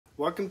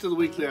Welcome to the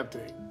weekly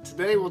update.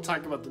 Today we'll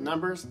talk about the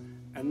numbers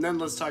and then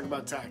let's talk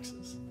about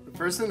taxes. But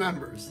first, the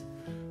numbers.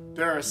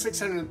 There are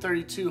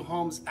 632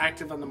 homes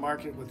active on the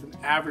market with an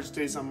average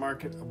days on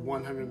market of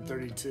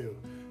 132.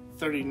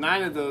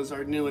 39 of those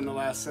are new in the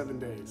last 7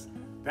 days.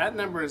 That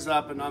number is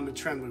up and on the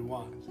trend we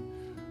want.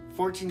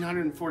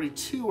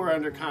 1,442 are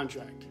under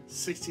contract.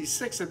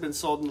 66 have been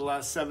sold in the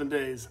last 7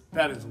 days.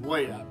 That is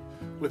way up,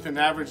 with an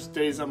average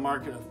days on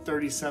market of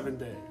 37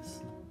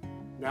 days.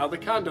 Now the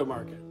condo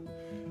market.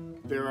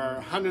 There are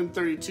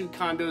 132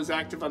 condos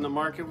active on the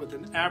market with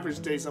an average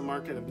days on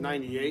market of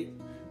 98.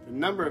 The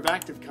number of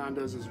active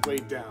condos is way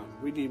down.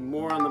 We need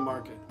more on the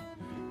market.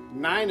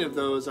 9 of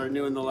those are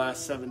new in the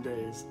last 7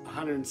 days.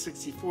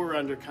 164 are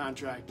under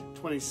contract.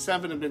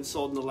 27 have been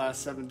sold in the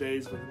last 7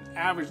 days with an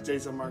average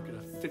days on market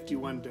of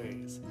 51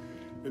 days.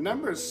 The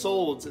number of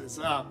solds is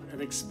up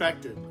and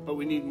expected, but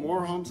we need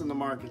more homes in the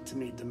market to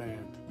meet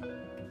demand.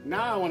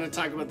 Now I want to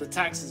talk about the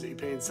taxes that you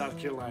pay in South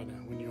Carolina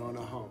when you own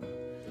a home.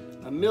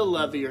 A mill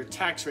levy or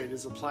tax rate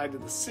is applied to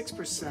the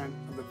 6%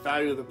 of the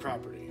value of the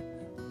property.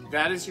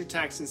 That is your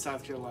tax in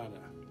South Carolina,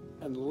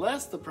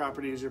 unless the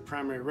property is your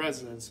primary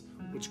residence,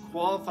 which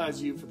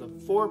qualifies you for the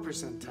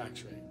 4%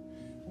 tax rate,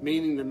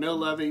 meaning the mill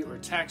levy or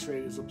tax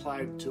rate is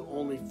applied to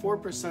only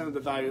 4% of the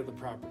value of the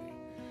property.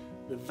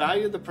 The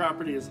value of the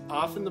property is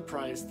often the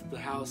price that the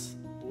house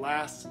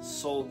last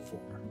sold for.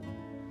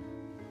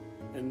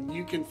 And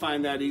you can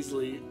find that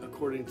easily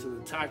according to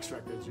the tax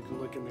records. You can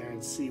look in there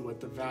and see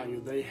what the value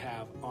they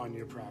have on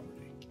your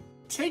property.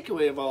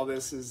 Takeaway of all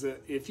this is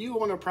that if you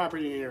own a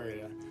property in an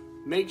area,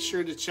 make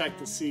sure to check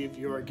to see if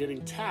you are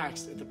getting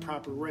taxed at the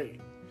proper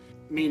rate.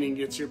 Meaning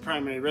it's your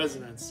primary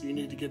residence, you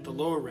need to get the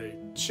lower rate.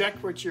 Check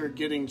what you're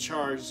getting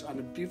charged on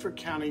the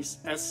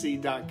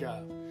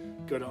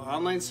BeaufortCountySC.gov. Go to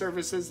online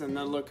services and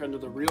then look under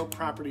the real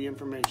property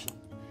information.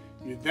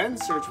 You then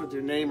search with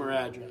your name or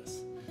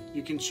address.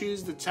 You can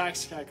choose the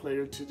tax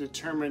calculator to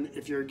determine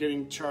if you're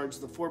getting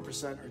charged the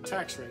 4% or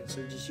tax rate.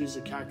 So you just use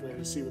the calculator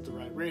to see what the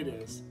right rate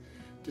is.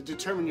 To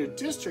determine your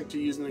district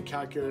using the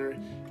calculator,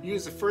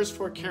 use the first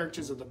 4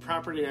 characters of the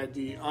property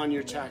ID on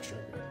your tax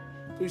record.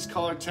 Please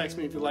call or text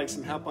me if you'd like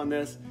some help on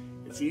this.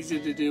 It's easy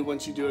to do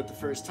once you do it the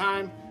first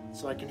time,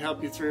 so I can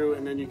help you through,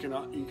 and then you can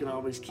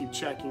always keep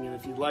checking it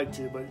if you'd like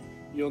to, but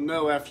you'll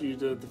know after you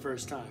do it the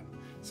first time.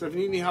 So if you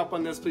need any help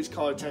on this, please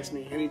call or text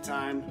me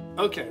anytime.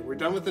 Okay, we're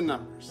done with the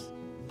numbers.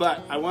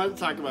 But I wanted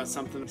to talk about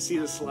something. You see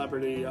the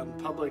celebrity out in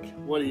public,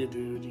 what do? Do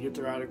you get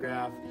their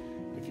autograph?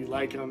 If you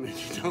like them,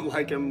 if you don't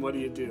like them, what do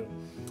you do?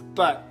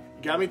 But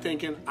it got me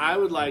thinking, I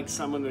would like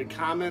someone to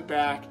comment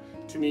back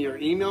to me or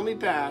email me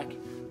back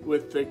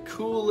with the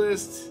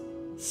coolest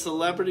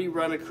celebrity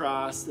run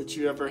across that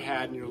you ever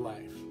had in your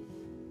life.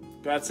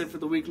 That's it for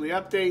the weekly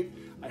update.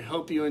 I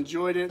hope you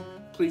enjoyed it.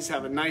 Please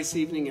have a nice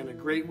evening and a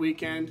great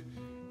weekend,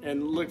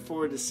 and look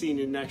forward to seeing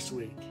you next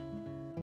week.